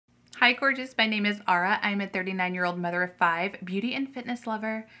Hi gorgeous, my name is Ara. I'm a 39-year-old mother of 5, beauty and fitness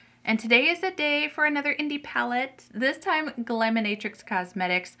lover, and today is the day for another indie palette, this time Glaminatrix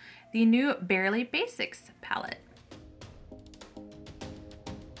Cosmetics, the new Barely Basics palette.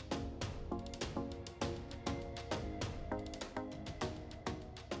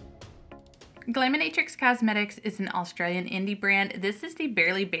 Glaminatrix Cosmetics is an Australian indie brand. This is the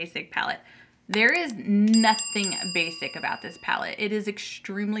Barely Basic palette. There is nothing basic about this palette. It is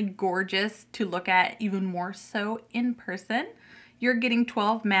extremely gorgeous to look at, even more so in person. You're getting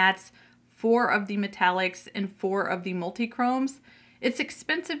 12 mattes, 4 of the metallics, and 4 of the multichromes. It's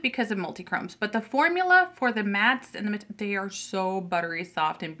expensive because of multichromes, but the formula for the mattes and they are so buttery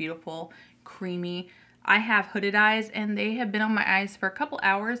soft and beautiful, creamy. I have hooded eyes and they have been on my eyes for a couple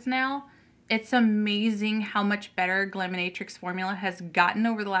hours now. It's amazing how much better Glaminatrix formula has gotten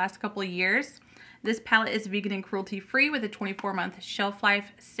over the last couple of years. This palette is vegan and cruelty free with a 24-month shelf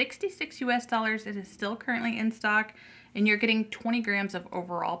life, $66 US. It is still currently in stock and you're getting 20 grams of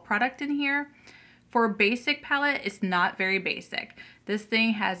overall product in here. For a basic palette, it's not very basic. This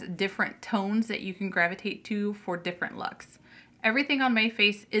thing has different tones that you can gravitate to for different looks. Everything on my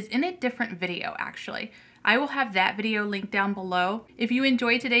face is in a different video actually. I will have that video linked down below. If you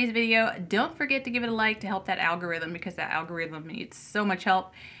enjoyed today's video, don't forget to give it a like to help that algorithm because that algorithm needs so much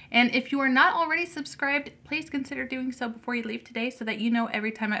help. And if you are not already subscribed, please consider doing so before you leave today so that you know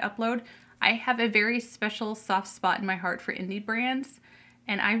every time I upload. I have a very special soft spot in my heart for indie brands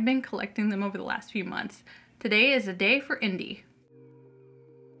and I've been collecting them over the last few months. Today is a day for indie.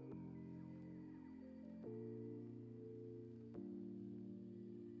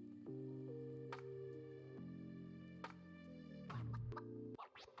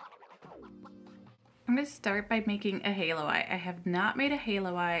 I'm going to start by making a halo eye. I have not made a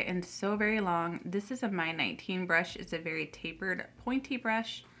halo eye in so very long. This is a My 19 brush. It's a very tapered, pointy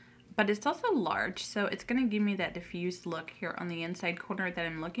brush, but it's also large, so it's going to give me that diffused look here on the inside corner that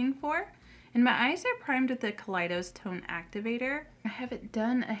I'm looking for. And my eyes are primed with the Kaleidos Tone Activator. I haven't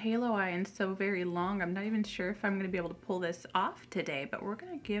done a halo eye in so very long. I'm not even sure if I'm going to be able to pull this off today, but we're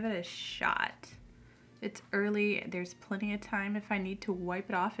going to give it a shot. It's early. There's plenty of time if I need to wipe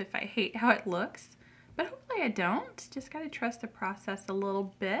it off if I hate how it looks. But hopefully I don't. Just gotta trust the process a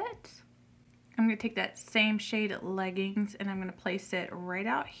little bit. I'm gonna take that same shade Leggings and I'm gonna place it right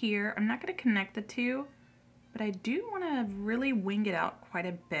out here. I'm not gonna connect the two, but I do wanna really wing it out quite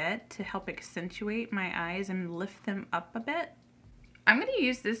a bit to help accentuate my eyes and lift them up a bit. I'm gonna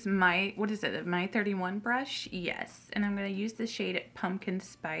use this My 31 brush? Yes, and I'm gonna use the shade Pumpkin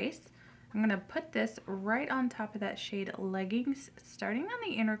Spice. I'm going to put this right on top of that shade Leggings, starting on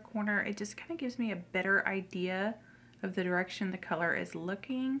the inner corner. It just kind of gives me a better idea of the direction the color is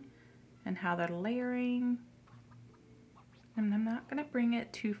looking and how they're layering. And I'm not going to bring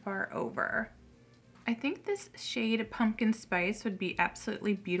it too far over. I think this shade Pumpkin Spice would be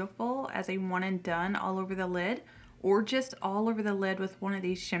absolutely beautiful as a one and done all over the lid, or just all over the lid with one of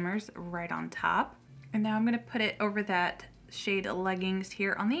these shimmers right on top. And now I'm going to put it over that shade Leggings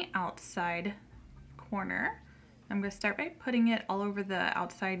here on the outside corner. I'm going to start by putting it all over the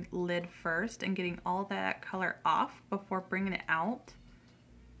outside lid first and getting all that color off before bringing it out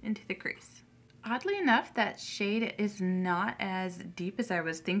into the crease. Oddly enough, that shade is not as deep as I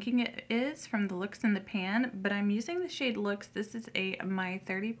was thinking it is from the looks in the pan, but I'm using the shade Looks. This is a My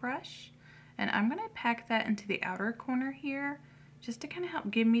 30 brush, and I'm going to pack that into the outer corner here just to kind of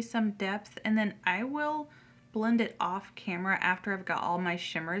help give me some depth, and then I will blend it off camera after I've got all my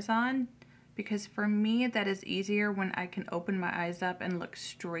shimmers on, because for me that is easier when I can open my eyes up and look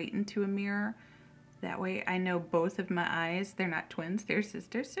straight into a mirror. That way I know both of my eyes, they're not twins, they're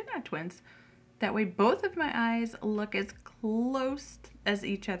sisters, they're not twins. That way both of my eyes look as close as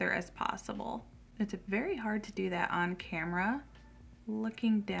each other as possible. It's very hard to do that on camera,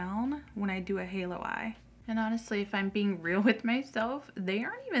 looking down when I do a halo eye. And honestly, if I'm being real with myself, they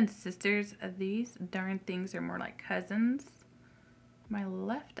aren't even sisters. These darn things are more like cousins. My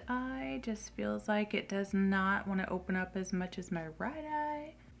left eye just feels like it does not want to open up as much as my right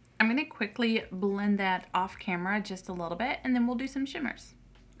eye. I'm going to quickly blend that off camera just a little bit, and then we'll do some shimmers.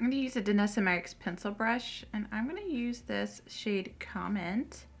 I'm going to use a Danessa Myricks pencil brush, and I'm going to use this shade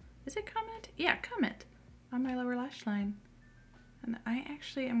Comment. Is it Comment? Yeah, Comment on my lower lash line. And I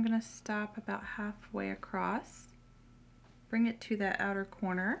actually am going to stop about halfway across, bring it to that outer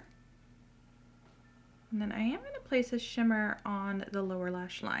corner, and then I am going to place a shimmer on the lower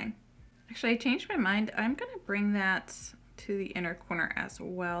lash line. Actually, I changed my mind. I'm going to bring that to the inner corner as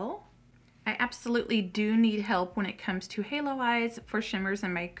well. I I absolutely do need help when it comes to halo eyes for shimmers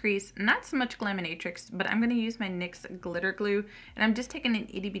in my crease. Not so much Glaminatrix, but I'm going to use my NYX glitter glue, and I'm just taking an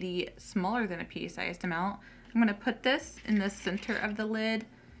itty bitty, smaller than a pea-sized amount. I'm going to put this in the center of the lid,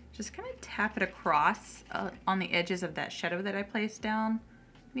 just kind of tap it across on the edges of that shadow that I placed down.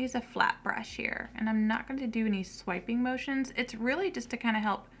 I'm going to use a flat brush here, and I'm not going to do any swiping motions. It's really just to kind of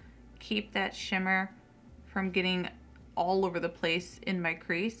help keep that shimmer from getting all over the place in my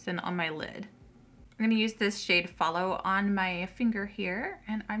crease and on my lid. I'm going to use this shade Follow on my finger here,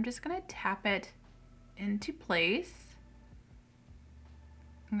 and I'm just going to tap it into place.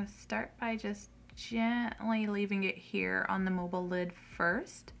 I'm going to start by just gently leaving it here on the mobile lid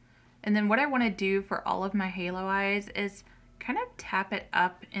first. And then what I want to do for all of my halo eyes is kind of tap it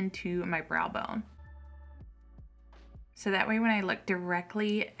up into my brow bone. So that way when I look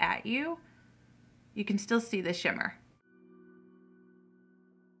directly at you, you can still see the shimmer.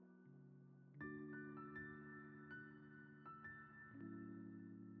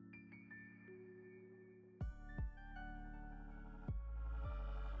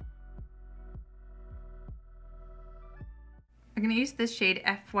 I'm going to use this shade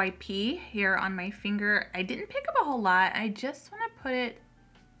FYP here on my finger. I didn't pick up a whole lot. I just want to put it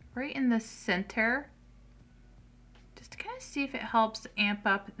right in the center, just to kind of see if it helps amp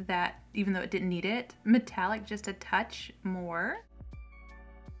up that, even though it didn't need it, metallic just a touch more.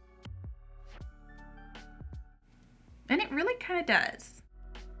 And it really kind of does.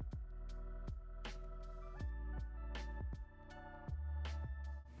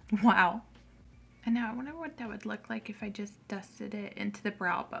 Wow. And now I wonder what that would look like if I just dusted it into the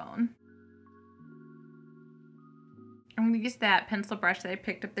brow bone. I'm going to use that pencil brush that I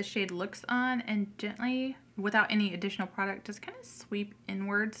picked up the shade Looks on and gently, without any additional product, just kind of sweep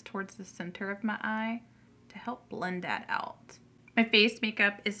inwards towards the center of my eye to help blend that out. My face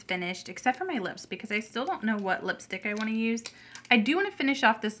makeup is finished except for my lips because I still don't know what lipstick I want to use. I do want to finish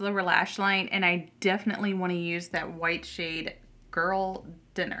off this lower lash line, and I definitely want to use that white shade Girl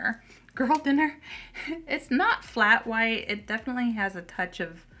Dinner. Girl Dinner. It's not flat white. It definitely has a touch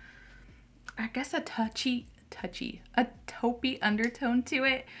of, I guess, a taupey undertone to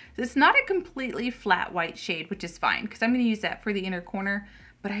it. It's not a completely flat white shade, which is fine because I'm going to use that for the inner corner,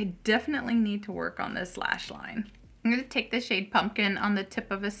 but I definitely need to work on this lash line. I'm going to take the shade Pumpkin on the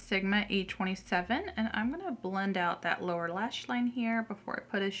tip of a Sigma E27, and I'm going to blend out that lower lash line here before I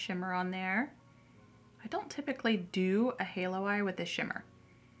put a shimmer on there. I don't typically do a halo eye with a shimmer,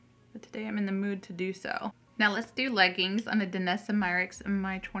 but today I'm in the mood to do so. Now let's do leggings on a Danessa Myricks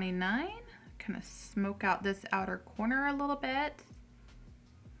My 29. Kind of smoke out this outer corner a little bit.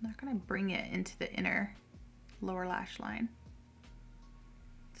 I'm not going to bring it into the inner lower lash line.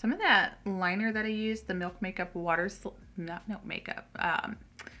 Some of that liner that I used, the Melt Makeup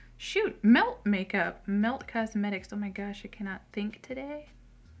Melt Cosmetics. Oh my gosh, I cannot think today.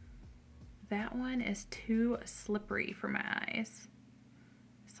 That one is too slippery for my eyes.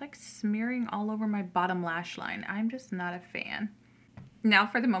 It's like smearing all over my bottom lash line. I'm just not a fan. Now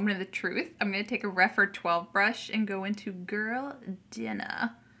for the moment of the truth, I'm going to take a Refer 12 brush and go into Girl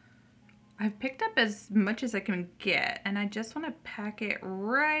Dinner. I've picked up as much as I can get, and I just want to pack it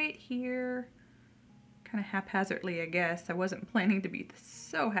right here. Kind of haphazardly, I guess. I wasn't planning to be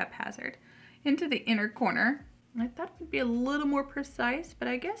so haphazard. Into the inner corner. I thought it would be a little more precise, but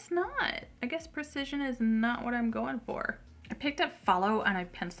I guess not. I guess precision is not what I'm going for. I picked up Follow on a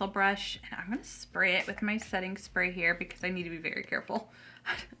pencil brush, and I'm going to spray it with my setting spray here because I need to be very careful.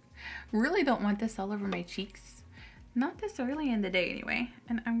 I really don't want this all over my cheeks. Not this early in the day anyway.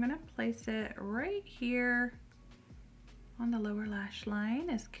 And I'm going to place it right here on the lower lash line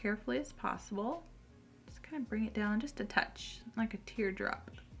as carefully as possible. Just kind of bring it down just a touch, like a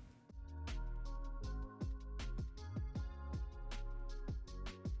teardrop.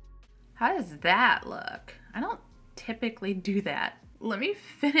 How does that look? I don't typically do that. Let me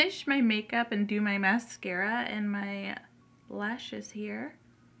finish my makeup and do my mascara and my lashes here,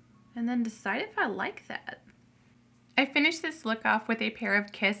 and then decide if I like that. I finished this look off with a pair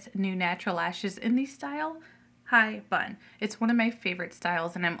of Kiss New Natural Lashes in the style High Bun. It's one of my favorite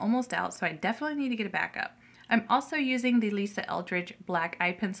styles, and I'm almost out, so I definitely need to get it back up. I'm also using the Lisa Eldridge black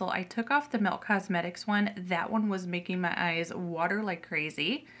eye pencil. I took off the Melt Cosmetics one. That one was making my eyes water like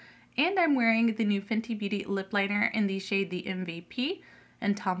crazy. And I'm wearing the new Fenty Beauty lip liner in the shade The MVP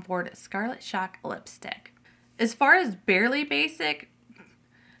and Tom Ford Scarlet Shock lipstick. As far as barely basic,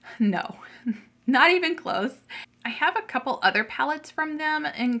 no, not even close. I have a couple other palettes from them,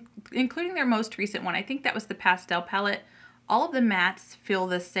 including their most recent one. I think that was the pastel palette. All of the mattes feel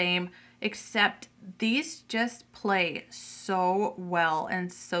the same. except these just play so well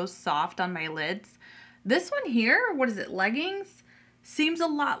and so soft on my lids. This one here, what is it, leggings, seems a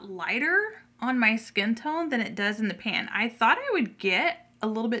lot lighter on my skin tone than it does in the pan. I thought I would get a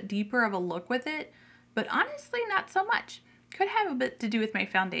little bit deeper of a look with it, but honestly not so much. Could have a bit to do with my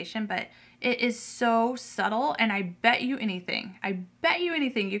foundation, but it is so subtle, and I bet you anything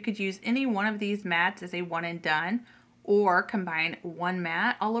you could use any one of these mattes as a one and done, or combine one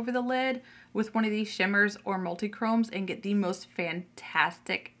matte all over the lid with one of these shimmers or multi-chromes and get the most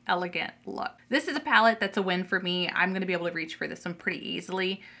fantastic, elegant look. This is a palette that's a win for me. I'm gonna be able to reach for this one pretty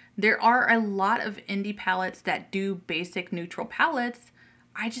easily. There are a lot of indie palettes that do basic neutral palettes.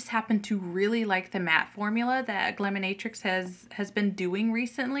 I just happen to really like the matte formula that Glaminatrix has been doing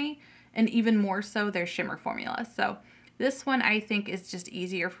recently, and even more so their shimmer formula. So this one I think is just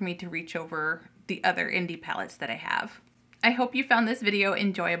easier for me to reach over the other indie palettes that I have. I hope you found this video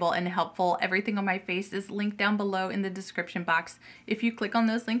enjoyable and helpful. Everything on my face is linked down below in the description box if you click on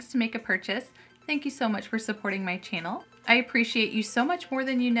those links to make a purchase. Thank you so much for supporting my channel. I appreciate you so much more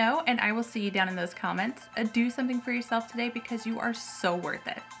than you know, and I will see you down in those comments. Do something for yourself today because you are so worth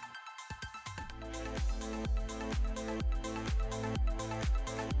it.